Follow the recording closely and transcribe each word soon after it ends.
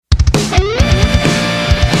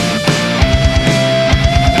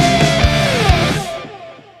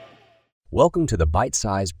Welcome to the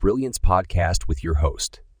Bite-Size Brilliance podcast with your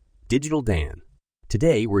host, Digital Dan.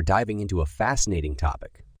 Today, we're diving into a fascinating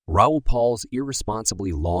topic, Raoul Pal's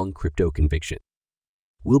irresponsibly long crypto conviction.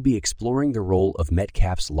 We'll be exploring the role of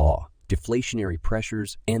Metcalfe's law, deflationary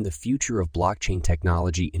pressures, and the future of blockchain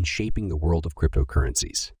technology in shaping the world of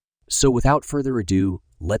cryptocurrencies. So without further ado,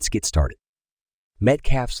 let's get started.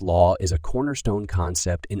 Metcalfe's law is a cornerstone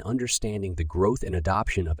concept in understanding the growth and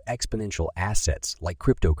adoption of exponential assets like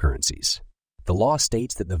cryptocurrencies. The law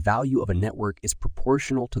states that the value of a network is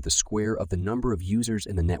proportional to the square of the number of users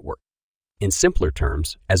in the network. In simpler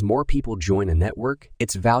terms, as more people join a network,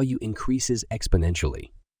 its value increases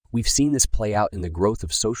exponentially. We've seen this play out in the growth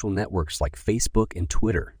of social networks like Facebook and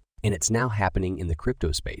Twitter, and it's now happening in the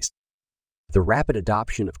crypto space. The rapid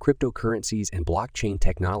adoption of cryptocurrencies and blockchain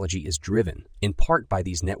technology is driven, in part, by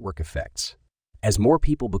these network effects. As more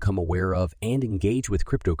people become aware of and engage with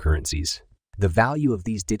cryptocurrencies, the value of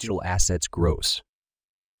these digital assets grows.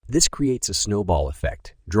 This creates a snowball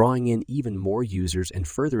effect, drawing in even more users and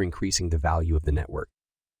further increasing the value of the network.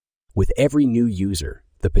 With every new user,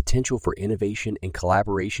 the potential for innovation and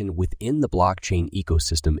collaboration within the blockchain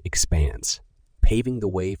ecosystem expands, paving the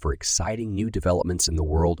way for exciting new developments in the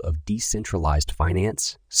world of decentralized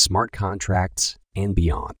finance, smart contracts, and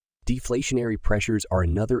beyond. Deflationary pressures are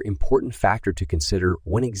another important factor to consider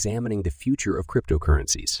when examining the future of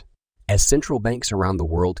cryptocurrencies. As central banks around the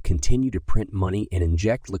world continue to print money and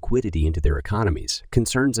inject liquidity into their economies,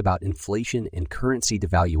 concerns about inflation and currency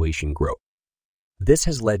devaluation grow. This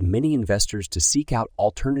has led many investors to seek out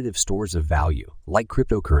alternative stores of value, like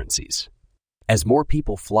cryptocurrencies. As more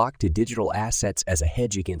people flock to digital assets as a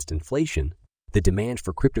hedge against inflation, the demand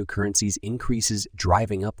for cryptocurrencies increases,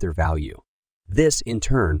 driving up their value. This, in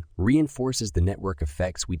turn, reinforces the network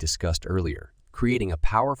effects we discussed earlier, creating a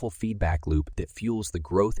powerful feedback loop that fuels the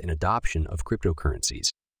growth and adoption of cryptocurrencies.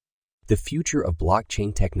 The future of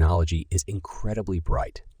blockchain technology is incredibly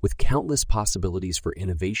bright, with countless possibilities for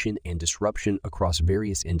innovation and disruption across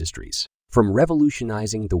various industries. From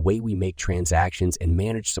revolutionizing the way we make transactions and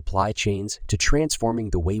manage supply chains to transforming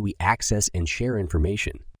the way we access and share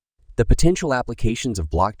information, the potential applications of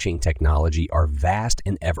blockchain technology are vast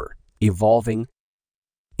and ever evolving.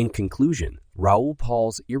 In conclusion, Raoul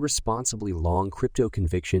Pal's irresponsibly long crypto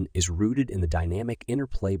conviction is rooted in the dynamic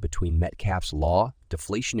interplay between Metcalfe's law,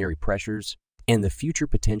 deflationary pressures, and the future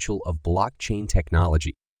potential of blockchain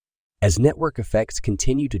technology. As network effects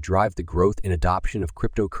continue to drive the growth and adoption of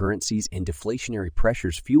cryptocurrencies and deflationary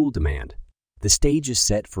pressures fuel demand, the stage is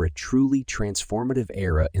set for a truly transformative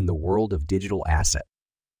era in the world of digital assets.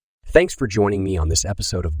 Thanks for joining me on this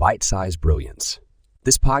episode of Bite-Size Brilliance.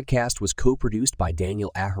 This podcast was co-produced by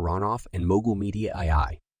Daniel Aharonoff and Mogul Media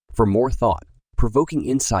AI. For more thought-provoking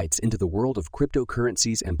insights into the world of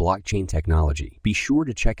cryptocurrencies and blockchain technology, be sure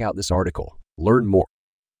to check out this article. Learn more